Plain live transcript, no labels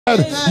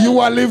you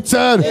are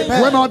lifted.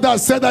 When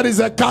others say that is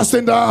a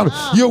casting down,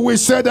 you will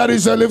say that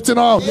is a lifting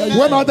up.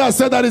 When others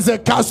say that is a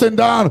casting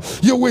down,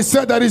 you will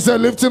say that is a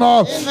lifting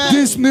up.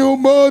 This new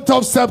month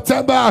of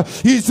September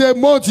is a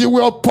month you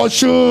will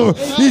pursue.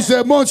 It's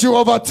a month you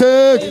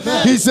overtake.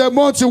 It's a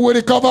month you will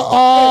recover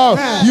all.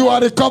 You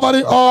are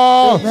recovering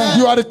all.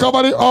 You are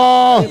recovering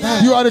all.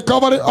 You are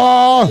recovering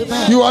all.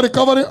 You are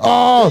recovering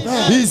all.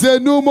 It's a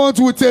new month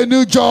with a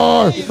new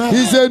joy.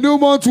 It's a new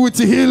month with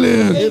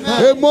healing.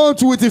 A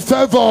month with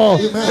favor.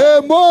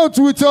 A month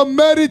with a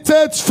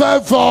merited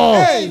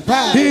favor.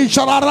 He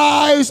shall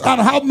arise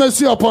and have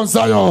mercy upon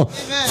Zion.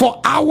 For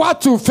hour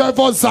to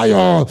favor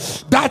Zion,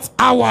 that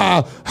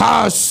hour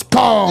has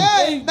come.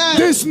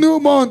 This new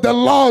month, the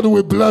Lord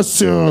will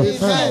bless you.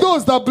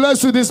 Those that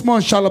bless you this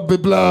month shall be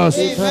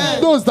blessed.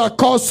 Those that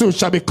curse you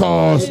shall be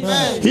cursed.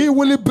 He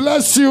will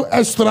bless you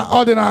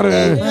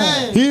extraordinary.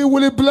 He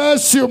will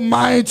bless you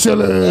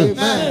mightily.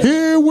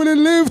 He will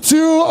lift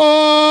you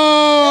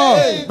up.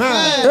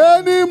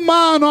 Any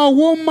man or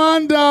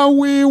woman that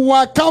will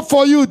work out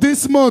for you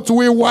this month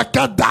will work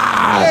out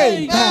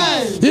die.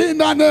 In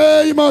the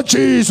name of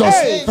Jesus.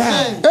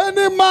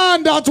 Any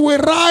man that will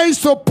rise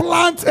to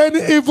plant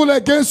any evil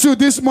against you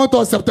this month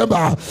of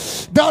September,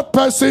 that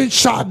person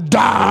shall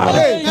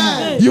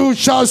die. You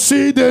shall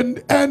see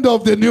the end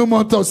of the new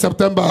month of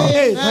September.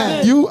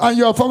 You and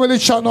your family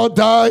shall not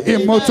die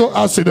in motor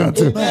accident.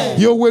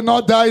 You will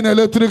not die in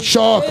electric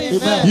shock.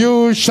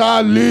 You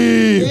shall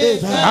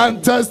live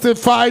and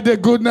testify the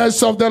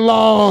goodness of the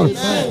Lord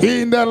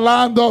in the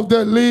land of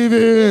the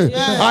living.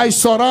 I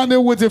surround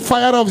you with the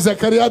fire of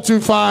Zechariah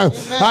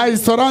 2:5. I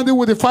surround you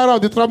with the fire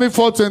of Deuteronomy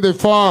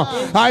 4:24.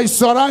 I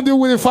surround you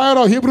with the fire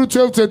of Hebrew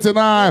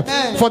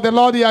 12:29. For the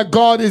Lord your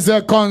God is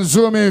a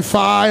consuming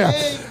fire.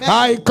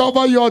 I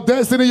cover your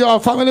destiny, your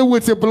family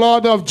with the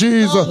blood of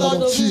Jesus.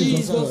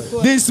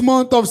 This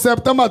month of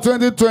September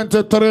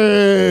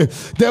 2023,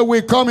 they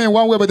will come in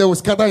one way, but they will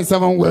scatter in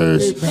 7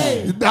 ways.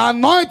 The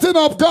anointing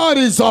of God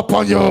is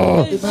upon you.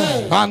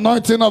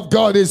 Anointing of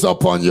God is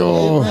upon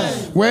you.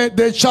 When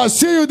they shall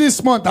see you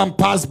this month and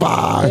pass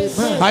by,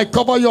 I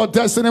cover your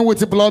destiny with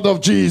the blood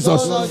of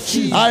Jesus.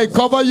 I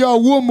cover your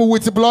womb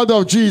with the blood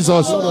of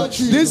Jesus.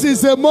 This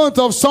is a month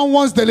of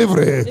someone's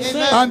delivery,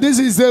 and this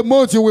is a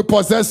month you will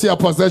possess your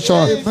possession.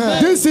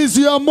 This is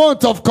your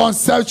month of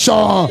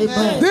conception.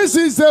 This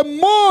is a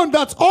month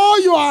that all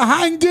you are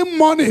hanging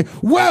money,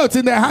 wealth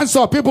in the hands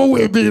of people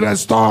will be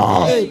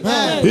restored.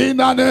 In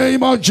the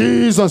name of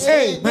Jesus.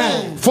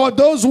 For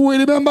those who will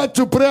remember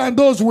to pray and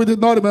those who did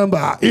not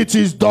remember, it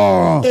is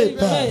done.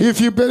 If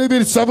you believe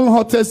it, 7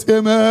 hottest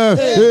amen.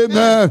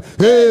 Amen.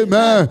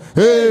 Amen.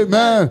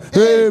 Amen.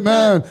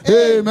 Amen.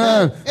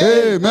 Amen.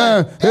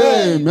 Amen.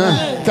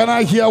 Amen. Can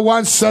I hear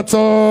one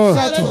settle?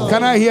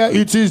 Can I hear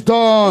it is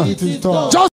done? Just